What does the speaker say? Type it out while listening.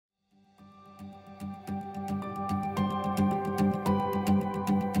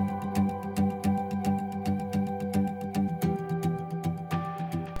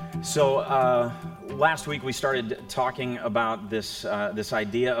Last week we started talking about this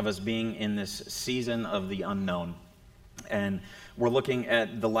idea of us being in this season of the unknown. And we're looking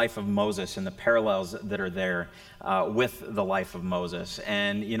at the life of Moses and the parallels that are there with the life of Moses.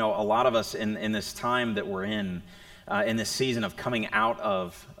 And, you know, a lot of us in this time that we're in this season of coming out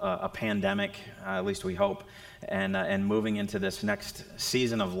of a pandemic, at least we hope, and moving into this next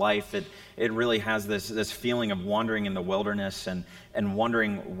season of life, it really has this feeling of wandering in the wilderness and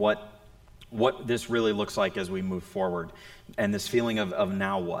wondering what this really looks like as we move forward, and this feeling of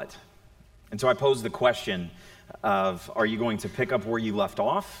now what. And so I pose the question of, are you going to pick up where you left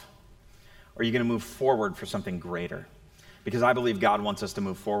off, or are you going to move forward for something greater? Because I believe God wants us to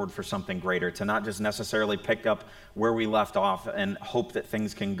move forward for something greater, to not just necessarily pick up where we left off and hope that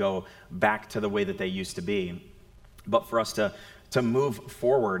things can go back to the way that they used to be, but for us to move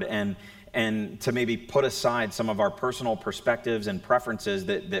forward and to maybe put aside some of our personal perspectives and preferences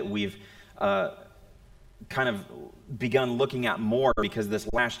that we've kind of begun looking at more, because this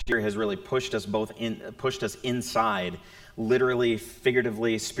last year has really pushed us inside, literally,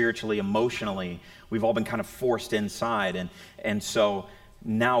 figuratively, spiritually, emotionally. We've all been kind of forced inside, and so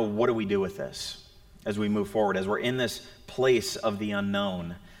now what do we do with this as we move forward, as we're in this place of the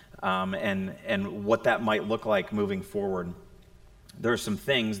unknown, and what that might look like moving forward? There are some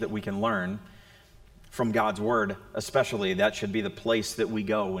things that we can learn from God's word, especially. That should be the place that we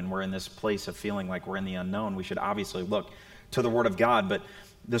go when we're in this place of feeling like we're in the unknown. We should obviously look to the word of God. But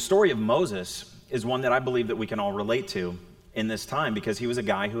the story of Moses is one that I believe that we can all relate to in this time, because he was a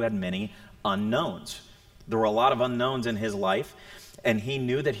guy who had many unknowns. There were a lot of unknowns in his life, and he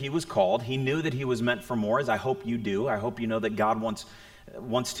knew that he was called. He knew that he was meant for more, as I hope you do. I hope you know that God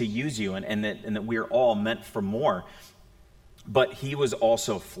wants to use you, and that we're all meant for more. But he was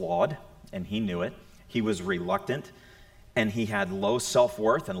also flawed, and he knew it. He was reluctant, and he had low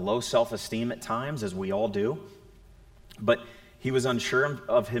self-worth and low self-esteem at times, as we all do. But he was unsure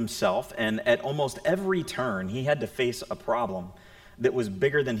of himself, and at almost every turn, he had to face a problem that was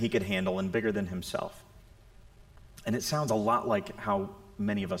bigger than he could handle and bigger than himself. And it sounds a lot like how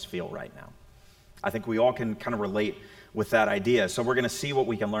many of us feel right now. I think we all can kind of relate with that idea. So we're going to see what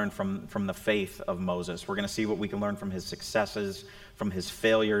we can learn from the faith of Moses. We're going to see what we can learn from his successes, from his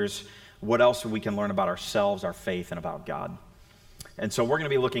failures, what else we can learn about ourselves, our faith, and about God. And so we're going to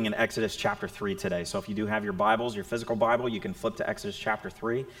be looking in Exodus chapter 3 today. So if you do have your Bibles, your physical Bible, you can flip to Exodus chapter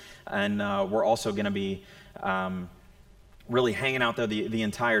 3. And we're also going to be really hanging out there the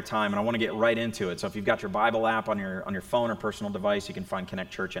entire time. And I want to get right into it. So if you've got your Bible app on your phone or personal device, you can find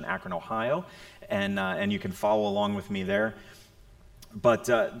Connect Church in Akron, Ohio. And you can follow along with me there. But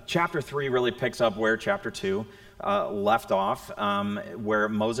chapter 3 really picks up where chapter 2 left off, where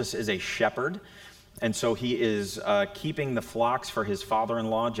Moses is a shepherd. And so he is keeping the flocks for his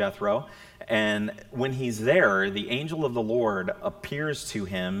father-in-law, Jethro. And when he's there, the angel of the Lord appears to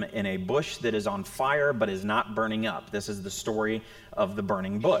him in a bush that is on fire but is not burning up. This is the story of the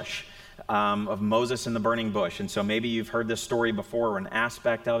burning bush, of Moses and the burning bush. And so maybe you've heard this story before, or an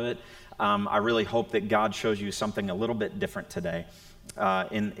aspect of it. I really hope that God shows you something a little bit different today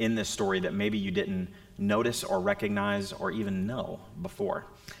in this story that maybe you didn't notice or recognize or even know before.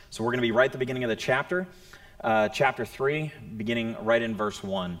 So we're going to be right at the beginning of the chapter 3, beginning right in verse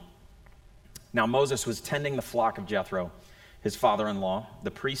 1. Now Moses was tending the flock of Jethro, his father-in-law,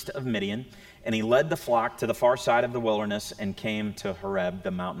 the priest of Midian, and he led the flock to the far side of the wilderness and came to Horeb,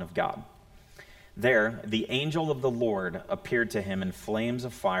 the mountain of God. There, the angel of the Lord appeared to him in flames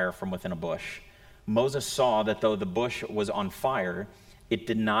of fire from within a bush. Moses saw that though the bush was on fire, it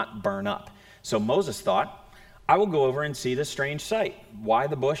did not burn up. So Moses thought, I will go over and see this strange sight, why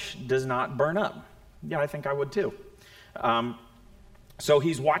the bush does not burn up. Yeah, I think I would too. So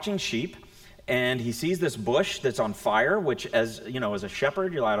he's watching sheep, and he sees this bush that's on fire, which, as a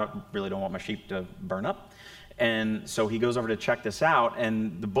shepherd, you're like, I really don't want my sheep to burn up. And so he goes over to check this out,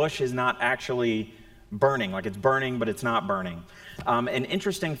 and the bush is not actually burning. Like, it's burning, but it's not burning. An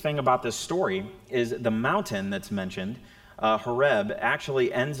interesting thing about this story is the mountain that's mentioned, Horeb,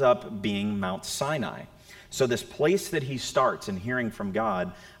 actually ends up being Mount Sinai. So this place that he starts in hearing from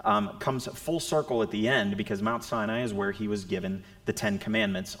God comes full circle at the end, because Mount Sinai is where he was given the 10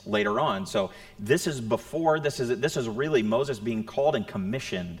 Commandments later on. So this is really Moses being called and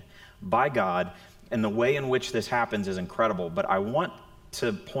commissioned by God, and the way in which this happens is incredible. But I want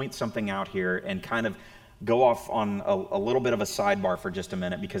to point something out here and kind of go off on a little bit of a sidebar for just a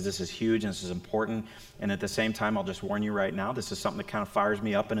minute, because this is huge and this is important. And at the same time, I'll just warn you right now, this is something that kind of fires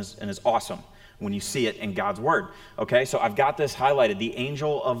me up and is awesome when you see it in God's word. Okay, so I've got this highlighted, the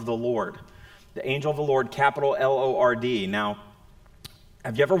angel of the Lord. The angel of the Lord, capital L-O-R-D. Now,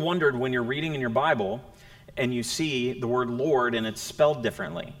 Have you ever wondered when you're reading in your Bible and you see the word Lord and it's spelled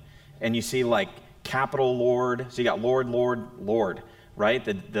differently? And you see like capital Lord, so you got Lord, Lord, Lord, right?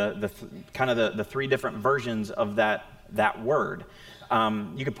 The kind of the three different versions of that word.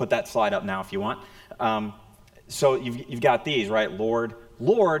 You could put that slide up now if you want. So you've got these, right? Lord,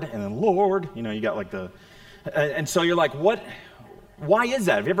 Lord, and then Lord. You got like and so you're like, what? Why is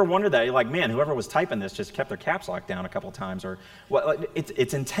that? Have you ever wondered that? You're like, man, whoever was typing this just kept their caps lock down a couple times, or what?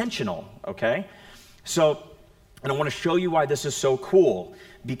 It's intentional, okay? So, and I want to show you why this is so cool,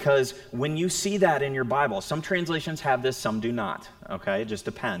 because when you see that in your Bible, some translations have this, some do not, okay? It just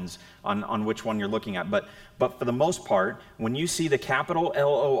depends on which one you're looking at. But for the most part, when you see the capital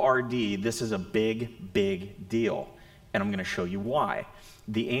L-O-R-D, this is a big, big deal. And I'm going to show you why.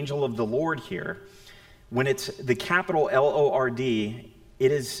 The angel of the Lord here, when it's the capital L-O-R-D,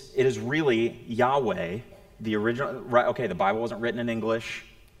 it is really Yahweh, the original, right? Okay, the Bible wasn't written in English.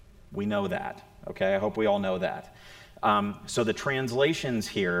 We know that, okay? I hope we all know that. So the translations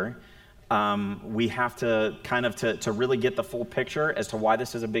here, we have to kind of, to really get the full picture as to why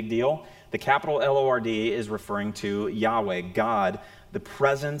this is a big deal. The capital L-O-R-D is referring to Yahweh, God, the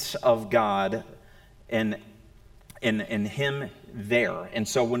presence of God in Him there. And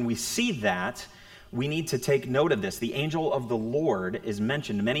so when we see that, we need to take note of this. The angel of the Lord is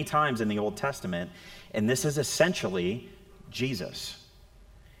mentioned many times in the Old Testament, and this is essentially Jesus.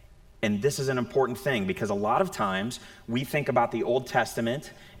 And this is an important thing, because a lot of times we think about the Old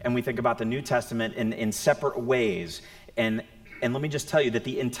Testament and we think about the New Testament in separate ways. And let me just tell you that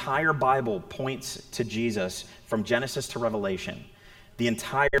the entire Bible points to Jesus from Genesis to Revelation. The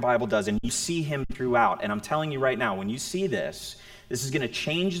entire Bible does, and you see him throughout. And I'm telling you right now, when you see this is going to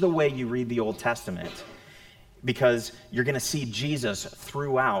change the way you read the Old Testament, because you're going to see Jesus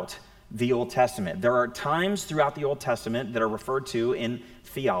throughout the Old Testament. There are times throughout the Old Testament that are referred to in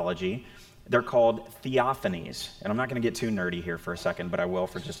theology. They're called theophanies. And I'm not going to get too nerdy here for a second, but I will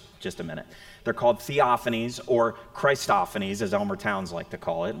for just a minute. They're called theophanies or Christophanies, as Elmer Towns liked to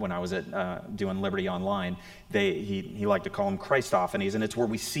call it when I was doing Liberty Online. He liked to call them Christophanies, and it's where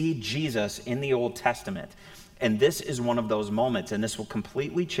we see Jesus in the Old Testament. And this is one of those moments, and this will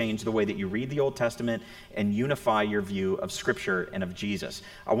completely change the way that you read the Old Testament and unify your view of Scripture and of Jesus.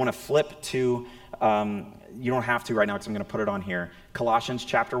 I want to flip to, you don't have to right now because I'm going to put it on here, Colossians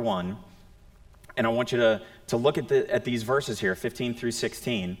chapter 1. And I want you to look at these verses here, 15 through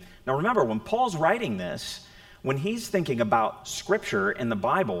 16. Now remember, when Paul's writing this, when he's thinking about Scripture in the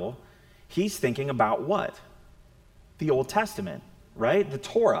Bible, he's thinking about what? The Old Testament, right? The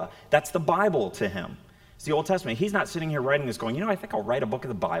Torah. That's the Bible to him. It's the Old Testament. He's not sitting here writing this going, I think I'll write a book of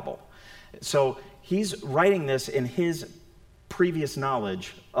the Bible. So he's writing this in his previous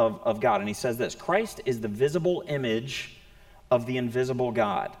knowledge of God. And he says this: Christ is the visible image of the invisible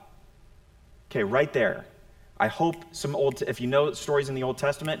God. Okay, right there. I hope if you know stories in the Old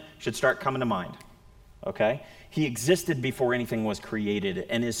Testament, should start coming to mind. Okay? He existed before anything was created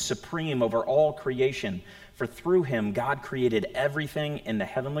and is supreme over all creation. For through him, God created everything in the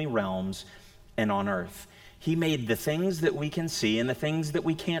heavenly realms and on earth. He made the things that we can see and the things that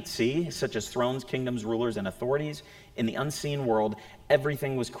we can't see, such as thrones, kingdoms, rulers, and authorities. In the unseen world,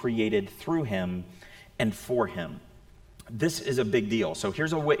 everything was created through him and for him. This is a big deal. So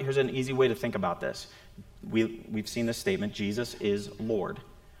here's an easy way to think about this. We've seen this statement: Jesus is Lord,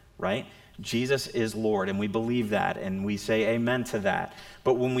 right? Jesus is Lord, and we believe that, and we say amen to that.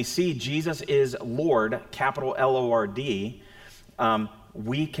 But when we see Jesus is Lord, capital L-O-R-D,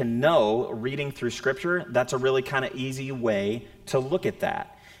 we can know, reading through Scripture, that's a really kind of easy way to look at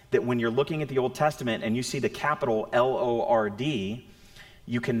that. That when you're looking at the Old Testament and you see the capital L-O-R-D,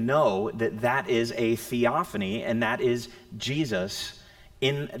 you can know that that is a theophany, and that is Jesus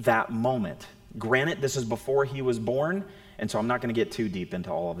in that moment. Granted, this is before he was born, and so I'm not going to get too deep into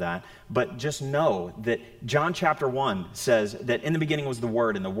all of that, but just know that John chapter 1 says that in the beginning was the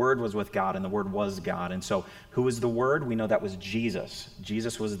Word, and the Word was with God, and the Word was God. And so who is the Word? We know that was Jesus.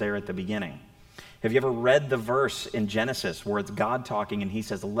 Jesus was there at the beginning. Have you ever read the verse in Genesis where it's God talking, and he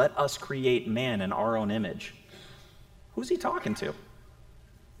says, "Let us create man in our own image"? Who's he talking to?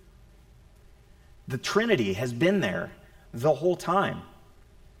 The Trinity has been there the whole time.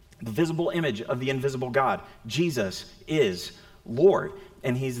 The visible image of the invisible God. Jesus is Lord,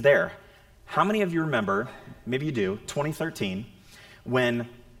 and he's there. How many of you remember, maybe you do, 2013, when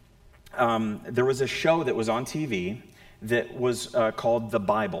there was a show that was on TV that was called The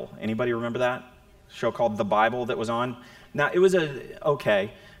Bible? Anybody remember that? Show called The Bible that was on? Now, it was a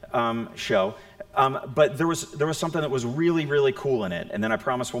okay show. But there was something that was really, really cool in it. And then I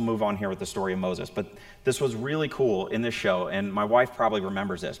promise we'll move on here with the story of Moses. But this was really cool in this show. And my wife probably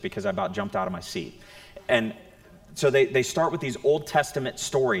remembers this because I about jumped out of my seat. And so they start with these Old Testament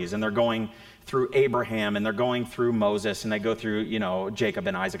stories, and they're going through Abraham, and they're going through Moses, and they go through, Jacob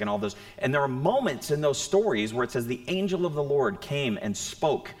and Isaac and all those. And there are moments in those stories where it says the angel of the Lord came and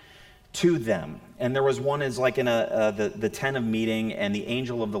spoke to them. And there was one is like in the tent of meeting, and the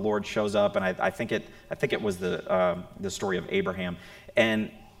angel of the Lord shows up, and I think it was the story of Abraham,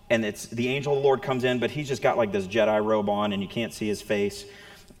 and it's the angel of the Lord comes in, but he's just got like this Jedi robe on, and you can't see his face,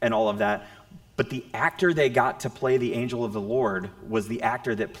 and all of that. But the actor they got to play the angel of the Lord was the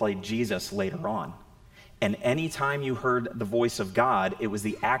actor that played Jesus later on. And anytime you heard the voice of God, it was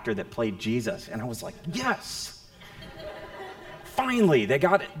the actor that played Jesus, and I was like, yes. Finally, they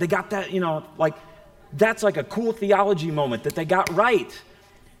got that, that's like a cool theology moment that they got right.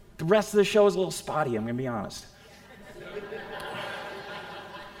 The rest of the show is a little spotty, I'm going to be honest.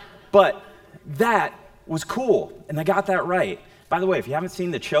 But that was cool, and they got that right. By the way, if you haven't seen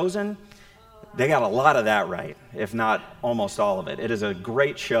The Chosen, they got a lot of that right, if not almost all of it. It is a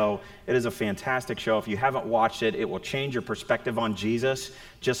great show. It is a fantastic show. If you haven't watched it, it will change your perspective on Jesus,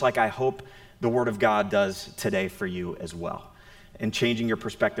 just like I hope the Word of God does today for you as well. And changing your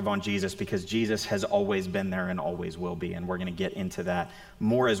perspective on Jesus, because Jesus has always been there and always will be. And we're going to get into that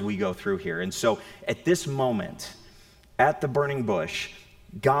more as we go through here. And so at this moment, at the burning bush,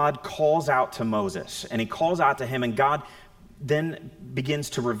 God calls out to Moses, and he calls out to him, and God then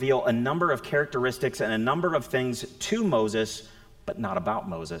begins to reveal a number of characteristics and a number of things to Moses, but not about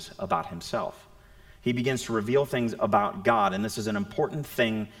Moses, about himself. He begins to reveal things about God, and this is an important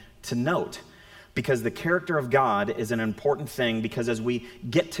thing to note. Because the character of God is an important thing, because as we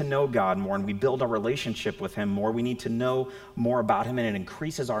get to know God more and we build our relationship with him more, we need to know more about him, and it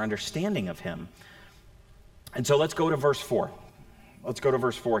increases our understanding of him. And so let's go to verse 4. Let's go to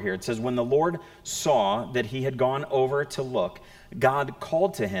verse 4 here. It says, when the Lord saw that he had gone over to look, God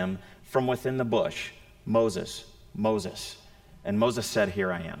called to him from within the bush, Moses, Moses. And Moses said,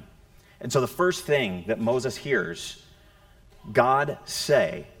 here I am. And so the first thing that Moses hears God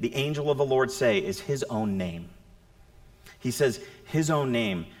say, the angel of the Lord say, is his own name. He says his own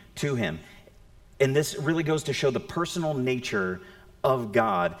name to him. And this really goes to show the personal nature of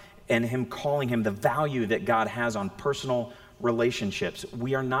God and him calling him, the value that God has on personal relationships.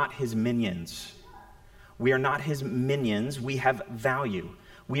 We are not his minions. We are not his minions. We have value.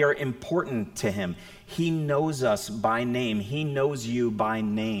 We are important to him. He knows us by name. He knows you by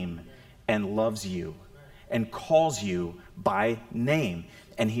name and loves you and calls you by name,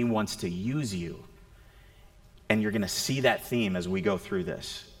 and he wants to use you. And you're going to see that theme as we go through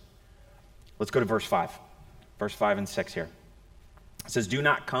this. Let's go to verse 5. Verse 5 and 6 here. It says, do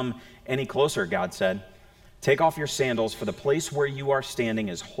not come any closer, God said. Take off your sandals, for the place where you are standing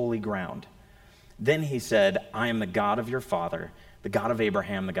is holy ground. Then he said, I am the God of your father, the God of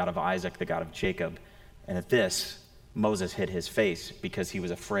Abraham, the God of Isaac, the God of Jacob. And at this, Moses hid his face because he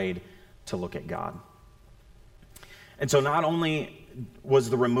was afraid to look at God. And so not only was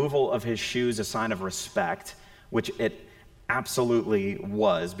the removal of his shoes a sign of respect, which it absolutely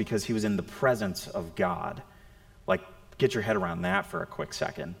was, because he was in the presence of God. Like, get your head around that for a quick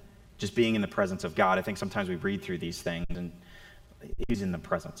second. Just being in the presence of God. I think sometimes we read through these things and he's in the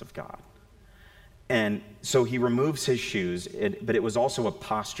presence of God. And so he removes his shoes, but it was also a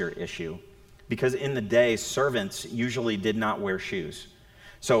posture issue, because in the day, servants usually did not wear shoes.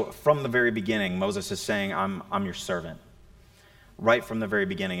 So from the very beginning, Moses is saying, I'm your servant. Right from the very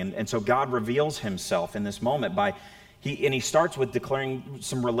beginning. And so God reveals himself in this moment he starts with declaring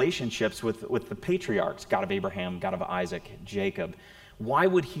some relationships with the patriarchs, God of Abraham, God of Isaac, Jacob. Why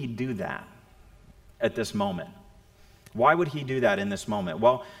would he do that at this moment? Why would he do that in this moment?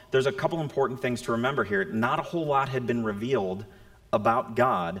 Well, there's a couple important things to remember here. Not a whole lot had been revealed about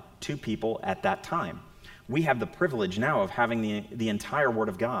God to people at that time. We have the privilege now of having the entire Word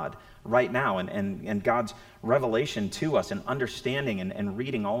of God right now, and God's revelation to us and understanding and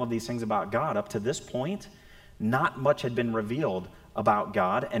reading all of these things about God. Up to this point, not much had been revealed about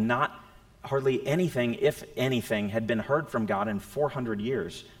God, and not hardly anything, if anything, had been heard from God in 400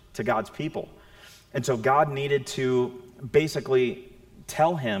 years to God's people. And so God needed to basically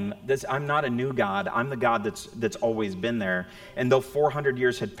tell him, I'm not a new God, I'm the God that's always been there. And though 400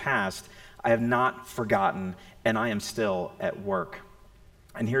 years had passed, I have not forgotten, and I am still at work.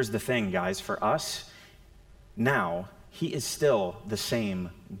 And here's the thing, guys, for us, now, he is still the same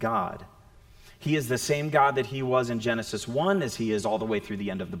God. He is the same God that he was in Genesis 1 as he is all the way through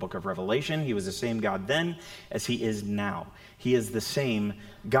the end of the book of Revelation. He was the same God then as he is now. He is the same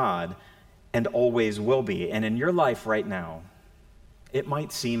God. and always will be. And in your life right now, it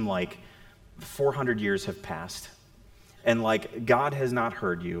might seem like 400 years have passed, and like God has not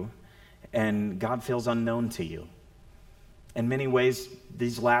heard you, and God feels unknown to you. In many ways,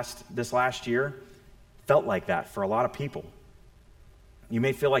 this last year felt like that for a lot of people. You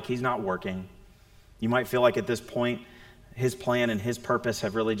may feel like he's not working. You might feel like at this point, his plan and his purpose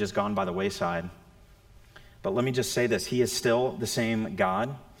have really just gone by the wayside. But let me just say this, he is still the same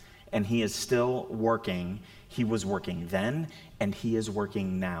God, and he is still working. He was working then, and he is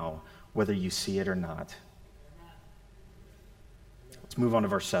working now, whether you see it or not. Let's move on to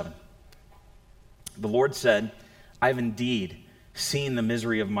verse 7. The Lord said, I have indeed seen the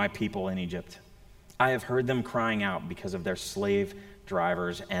misery of my people in Egypt. I have heard them crying out because of their slave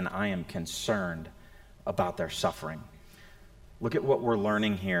drivers, and I am concerned about their suffering. Look at what we're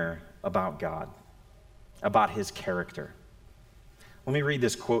learning here about God, about his character. Let me read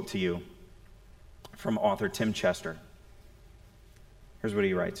this quote to you from author Tim Chester. Here's what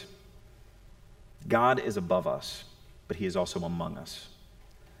he writes. God is above us, but he is also among us.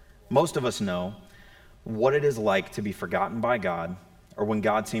 Most of us know what it is like to be forgotten by God, or when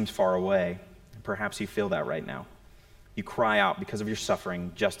God seems far away. Perhaps you feel that right now. You cry out because of your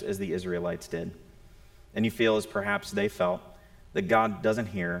suffering, just as the Israelites did. And you feel as perhaps they felt, that God doesn't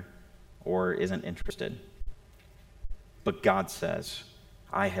hear or isn't interested. But God says,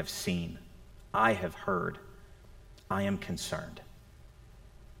 I have seen, I have heard, I am concerned.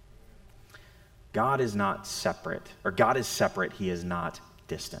 God is not separate, or God is separate, he is not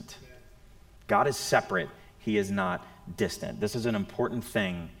distant. God is separate, he is not distant. This is an important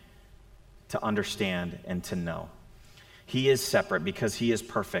thing to understand and to know. He is separate because he is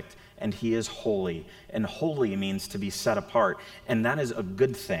perfect and he is holy. And holy means to be set apart. And that is a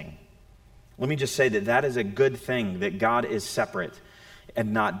good thing. Let me just say that is a good thing, that God is separate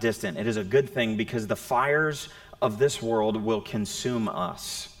and not distant. It is a good thing because the fires of this world will consume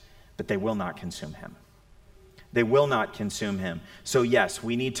us, but they will not consume him. They will not consume him. So yes,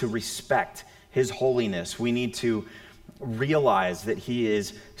 we need to respect his holiness. We need to realize that he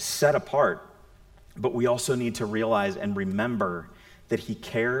is set apart, but we also need to realize and remember that he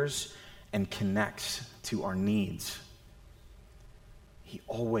cares and connects to our needs. He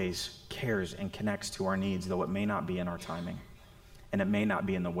always cares and connects to our needs, though it may not be in our timing, and it may not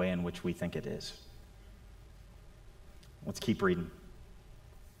be in the way in which we think it is. Let's keep reading.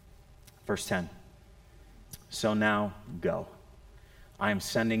 Verse 10. So now go. I am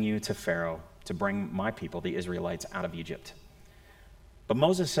sending you to Pharaoh to bring my people, the Israelites, out of Egypt. But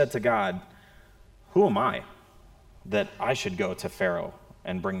Moses said to God, who am I that I should go to Pharaoh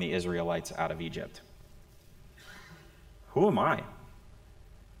and bring the Israelites out of Egypt? Who am I?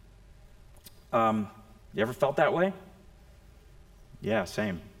 You ever felt that way? Yeah,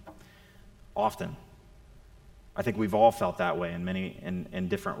 same. Often. I think we've all felt that way in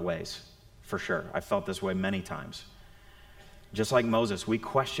different ways, for sure. I felt this way many times. Just like Moses, we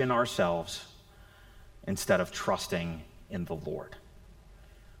question ourselves instead of trusting in the Lord.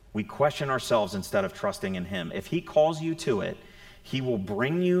 We question ourselves instead of trusting in him. If he calls you to it, he will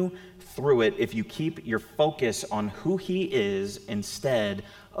bring you through it if you keep your focus on who he is instead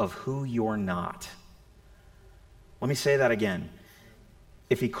of who you're not. Let me say that again.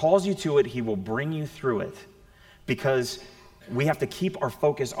 If he calls you to it, he will bring you through it, because we have to keep our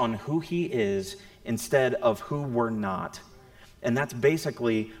focus on who he is instead of who we're not. And that's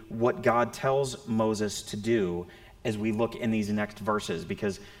basically what God tells Moses to do as we look in these next verses,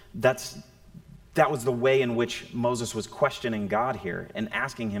 because that was the way in which Moses was questioning God here and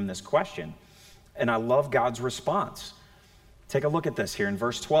asking him this question. And I love God's response. Take a look at this here in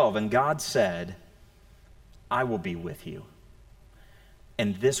verse 12. And God said, I will be with you,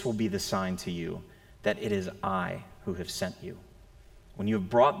 and this will be the sign to you that it is I who have sent you. When you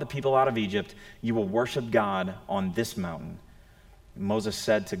have brought the people out of Egypt, you will worship God on this mountain. Moses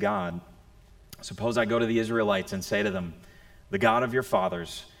said to God, suppose I go to the Israelites and say to them, the God of your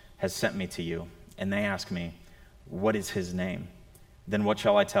fathers has sent me to you. And they ask me, what is his name? Then what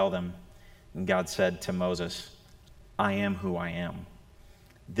shall I tell them? And God said to Moses, I am who I am.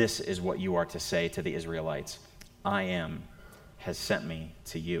 This is what you are to say to the Israelites. I am has sent me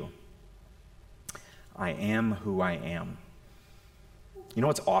to you. I am who I am. You know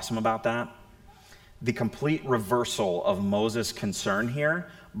what's awesome about that? The complete reversal of Moses' concern here,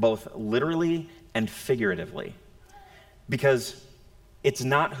 both literally and figuratively. Because it's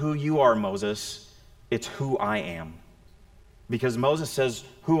not who you are, Moses, it's who I am. Because Moses says,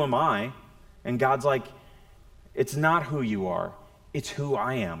 who am I? And God's like, it's not who you are, it's who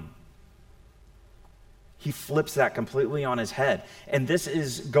I am. He flips that completely on his head. And this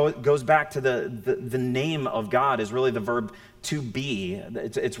goes back to the name of God is really the verb to be.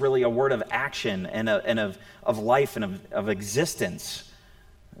 It's really a word of action and of life and of existence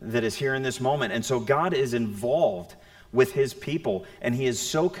that is here in this moment. And so God is involved with his people, and he is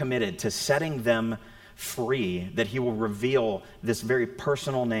so committed to setting them free that he will reveal this very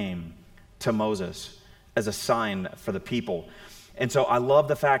personal name to Moses as a sign for the people. And so I love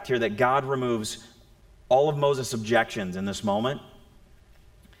the fact here that God removes all of Moses' objections in this moment.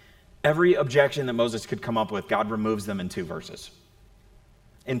 Every objection that Moses could come up with, God removes them in 2 verses.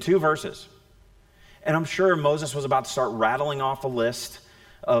 In 2 verses. And I'm sure Moses was about to start rattling off a list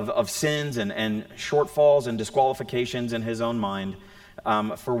of sins and shortfalls and disqualifications in his own mind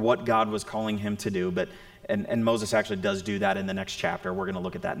for what God was calling him to do. And Moses actually does do that in the next chapter. We're going to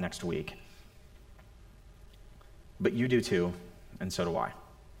look at that next week. But you do too, and so do I.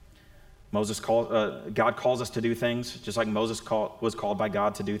 God calls us to do things, just like Moses was called by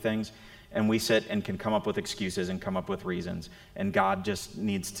God to do things, and we sit and can come up with excuses and come up with reasons, and God just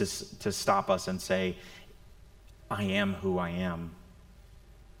needs to stop us and say, I am who I am.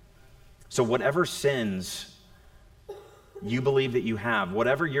 So whatever sins you believe that you have,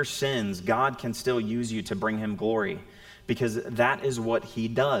 whatever your sins, God can still use you to bring him glory, because that is what he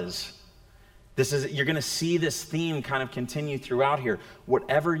does. You're going to see this theme kind of continue throughout here.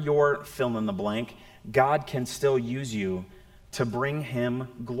 Whatever your fill in the blank, God can still use you to bring him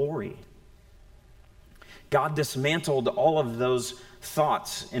glory. God dismantled all of those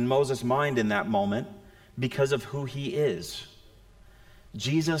thoughts in Moses' mind in that moment because of who he is.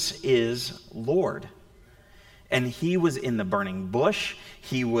 Jesus is Lord. And he was in the burning bush.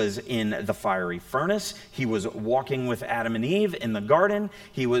 He was in the fiery furnace. He was walking with Adam and Eve in the garden.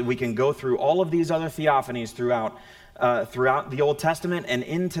 We can go through all of these other theophanies throughout the Old Testament and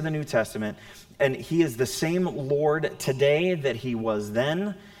into the New Testament. And he is the same Lord today that he was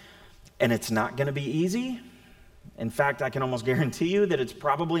then. And it's not going to be easy. In fact, I can almost guarantee you that it's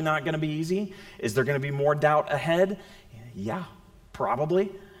probably not going to be easy. Is there going to be more doubt ahead? Yeah,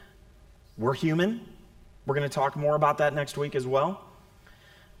 probably. We're human. We're going to talk more about that next week as well.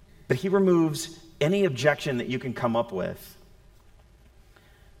 But he removes any objection that you can come up with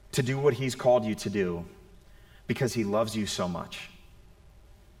to do what he's called you to do because he loves you so much.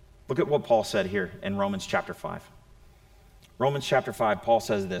 Look at what Paul said here in Romans chapter 5. Romans chapter 5, Paul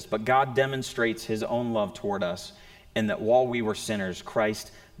says this, but God demonstrates his own love toward us in that while we were sinners,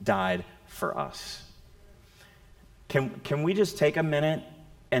 Christ died for us. Can we just take a minute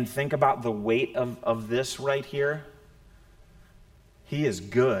and think about the weight of this right here? He is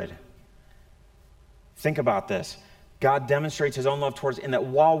good. Think about this. God demonstrates his own love towards us in that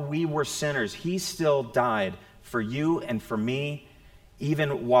while we were sinners, he still died for you and for me,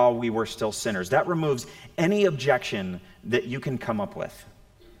 even while we were still sinners. That removes any objection that you can come up with.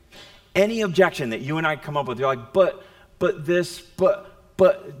 Any objection that you and I come up with, you're like, but this,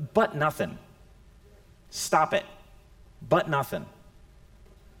 but nothing. Stop it. But nothing.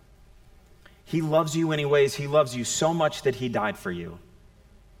 He loves you anyways. He loves you so much that he died for you.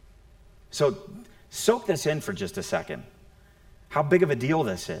 So soak this in for just a second. How big of a deal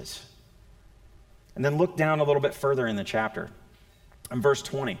this is. And then look down a little bit further in the chapter. In verse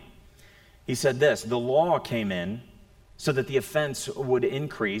 20, he said this, the law came in so that the offense would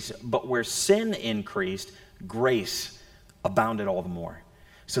increase, but where sin increased, grace abounded all the more.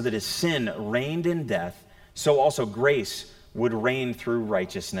 So that as sin reigned in death, so also grace would reign through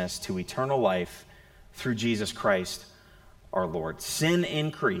righteousness to eternal life through Jesus Christ our Lord. Sin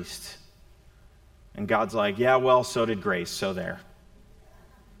increased. And God's like, yeah, well, so did grace, so there.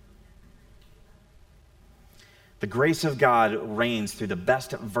 The grace of God reigns through the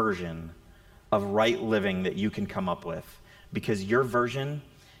best version of right living that you can come up with, because your version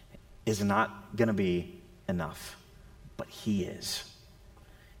is not going to be enough, but he is.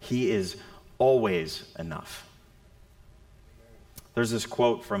 He is always enough. There's this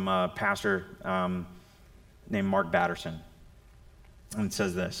quote from a pastor named Mark Batterson, and it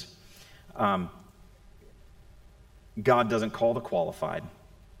says this, God doesn't call the qualified,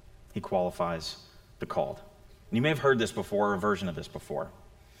 he qualifies the called. And you may have heard this before, or a version of this before.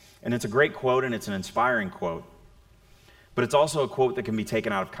 And it's a great quote, and it's an inspiring quote, but it's also a quote that can be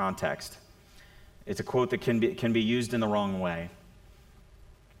taken out of context. It's a quote that can be used in the wrong way.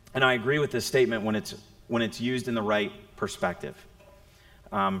 And I agree with this statement when it's used in the right perspective,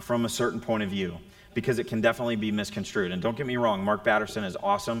 from a certain point of view, because it can definitely be misconstrued. And don't get me wrong, Mark Batterson is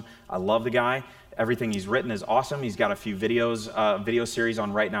awesome. I love the guy. Everything he's written is awesome. He's got a few video series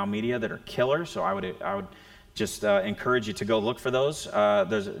on Right Now Media that are killer, so I would just encourage you to go look for those.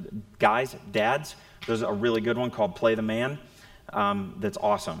 There's guys, dads, there's a really good one called Play the Man. That's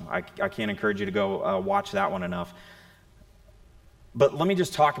awesome. I can't encourage you to go watch that one enough. But let me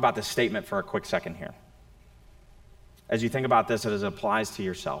just talk about this statement for a quick second here. As you think about this as it applies to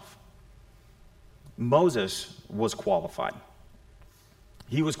yourself. Moses was qualified.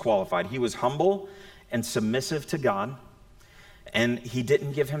 He was qualified. He was humble and submissive to God, and he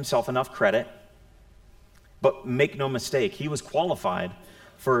didn't give himself enough credit. But make no mistake, he was qualified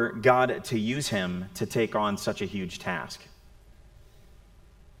for God to use him to take on such a huge task.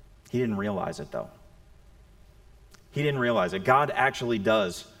 He didn't realize it, though. He didn't realize it. God actually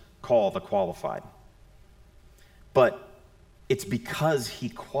does call the qualified. But it's because he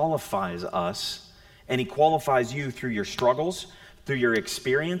qualifies us, and he qualifies you through your struggles, through your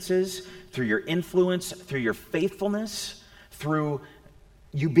experiences, through your influence, through your faithfulness, through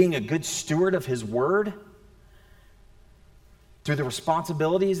you being a good steward of his word, through the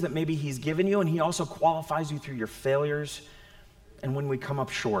responsibilities that maybe he's given you, and he also qualifies you through your failures and when we come up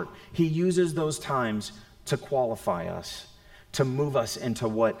short. He uses those times to qualify us, to move us into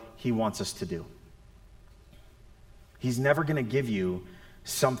what he wants us to do. He's never going to give you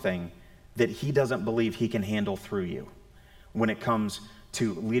something that he doesn't believe he can handle through you when it comes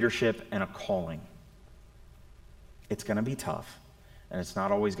to leadership and a calling. It's going to be tough, and it's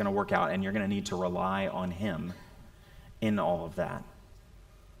not always going to work out, and you're going to need to rely on him in all of that.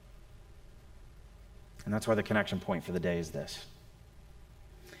 And that's why the connection point for the day is this.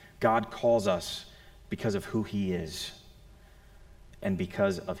 God calls us because of who he is and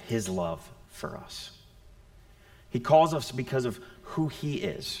because of his love for us. He calls us because of who he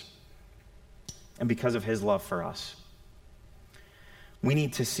is and because of his love for us. We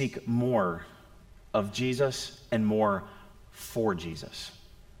need to seek more of Jesus and more for Jesus.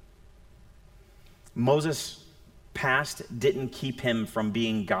 Moses' past didn't keep him from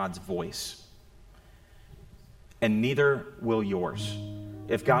being God's voice, and neither will yours.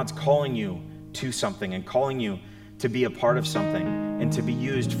 If God's calling you to something and calling you to be a part of something and to be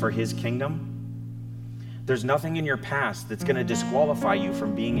used for his kingdom, there's nothing in your past that's going to disqualify you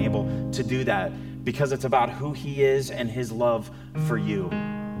from being able to do that, because it's about who he is and his love for you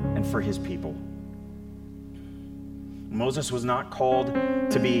and for his people. Moses was not called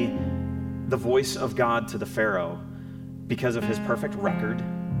to be the voice of God to the Pharaoh because of his perfect record.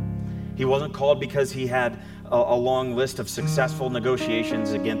 He wasn't called because he had a long list of successful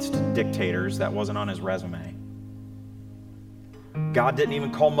negotiations against dictators. That wasn't on his resume. God didn't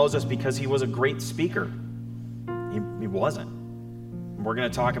even call Moses because he was a great speaker. He wasn't. We're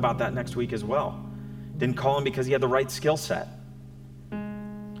going to talk about that next week as well. Didn't call him because he had the right skill set.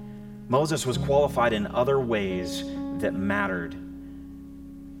 Moses was qualified in other ways that mattered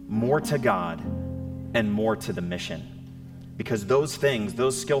more to God and more to the mission. Because those things,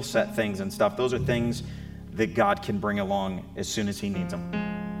 those skill set things and stuff, those are things that God can bring along as soon as he needs them.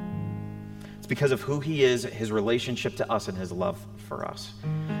 It's because of who he is, his relationship to us, and his love for us.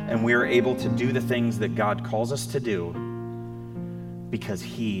 And we are able to do the things that God calls us to do because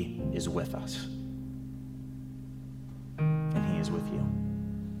he is with us. And he is with you.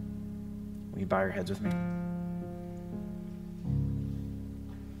 Will you bow your heads with me?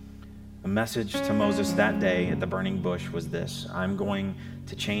 The message to Moses that day at the burning bush was this: I'm going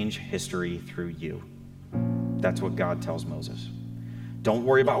to change history through you. That's what God tells Moses. Don't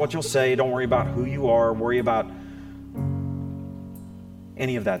worry about what you'll say. Don't worry about who you are. Worry about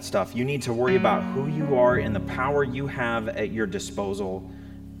any of that stuff. You need to worry about who you are and the power you have at your disposal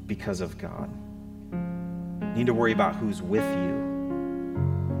because of God. You need to worry about who's with you.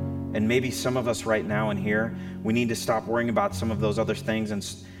 And maybe some of us right now in here, we need to stop worrying about some of those other things and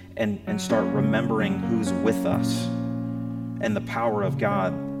start remembering who's with us and the power of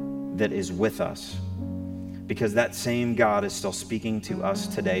God that is with us. Because that same God is still speaking to us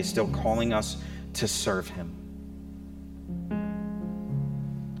today, still calling us to serve him.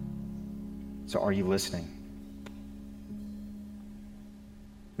 So are you listening?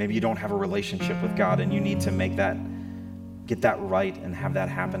 Maybe you don't have a relationship with God and you need to get that right and have that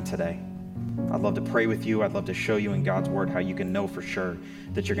happen today. I'd love to pray with you. I'd love to show you in God's word how you can know for sure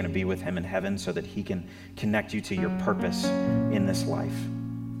that you're going to be with him in heaven so that he can connect you to your purpose in this life.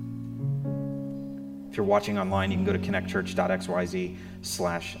 If you're watching online, you can go to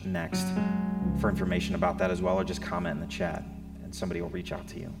connectchurch.xyz/next for information about that as well, or just comment in the chat and somebody will reach out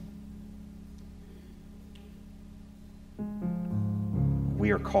to you.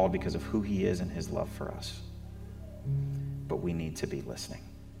 We are called because of who he is and his love for us. But we need to be listening.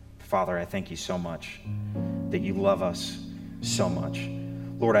 Father, I thank you so much that you love us so much.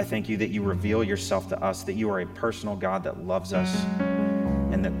 Lord, I thank you that you reveal yourself to us, that you are a personal God that loves us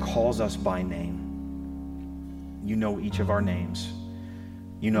and that calls us by name. You know each of our names.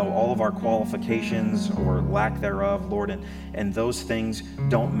 You know all of our qualifications or lack thereof, Lord, and those things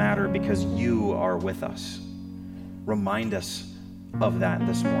don't matter because you are with us. Remind us of that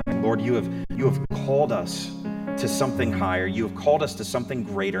this morning. Lord, you have called us to something higher. You have called us to something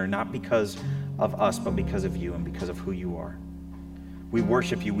greater, not because of us, but because of you and because of who you are. We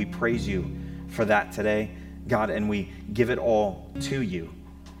worship you. We praise you for that today, God, and we give it all to you.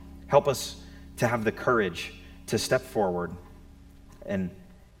 Help us to have the courage to step forward and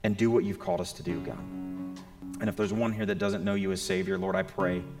do what you've called us to do, God. And if there's one here that doesn't know you as Savior, Lord, I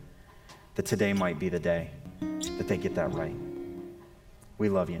pray that today might be the day that they get that right. We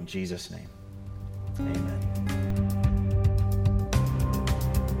love you in Jesus' name. Amen.